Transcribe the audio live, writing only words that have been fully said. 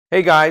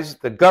Hey guys,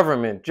 the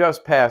government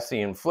just passed the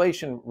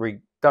Inflation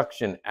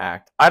Reduction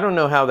Act. I don't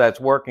know how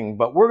that's working,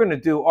 but we're going to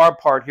do our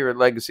part here at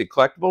Legacy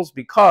Collectibles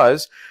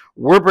because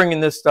we're bringing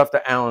this stuff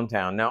to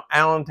Allentown. Now,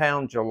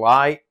 Allentown,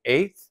 July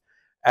 8th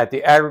at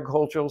the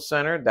Agricultural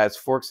Center. That's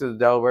Forks of the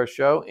Delaware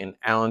Show in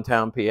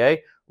Allentown, PA.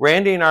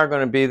 Randy and I are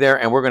going to be there,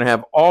 and we're going to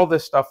have all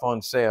this stuff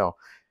on sale.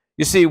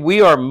 You see, we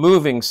are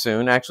moving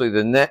soon. Actually,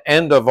 the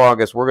end of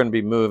August, we're going to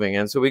be moving,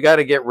 and so we got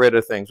to get rid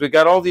of things. We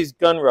got all these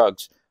gun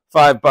rugs.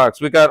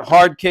 $5. We got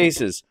hard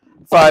cases,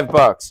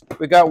 $5.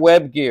 We got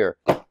web gear,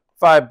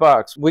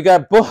 $5. We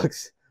got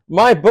books.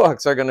 My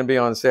books are going to be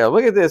on sale.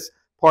 Look at this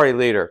party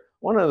leader.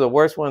 One of the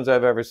worst ones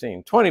I've ever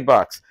seen. $20.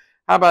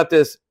 How about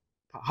this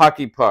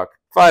hockey puck?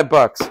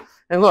 $5.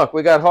 And look,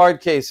 we got hard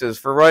cases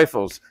for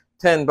rifles,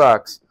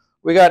 $10.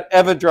 We got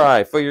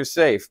Everdry for your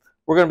safe.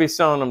 We're going to be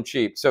selling them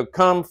cheap. So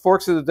come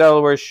Forks of the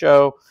Delaware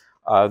Show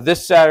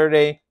this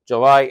Saturday,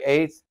 July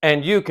 8th,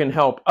 and you can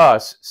help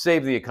us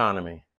save the economy.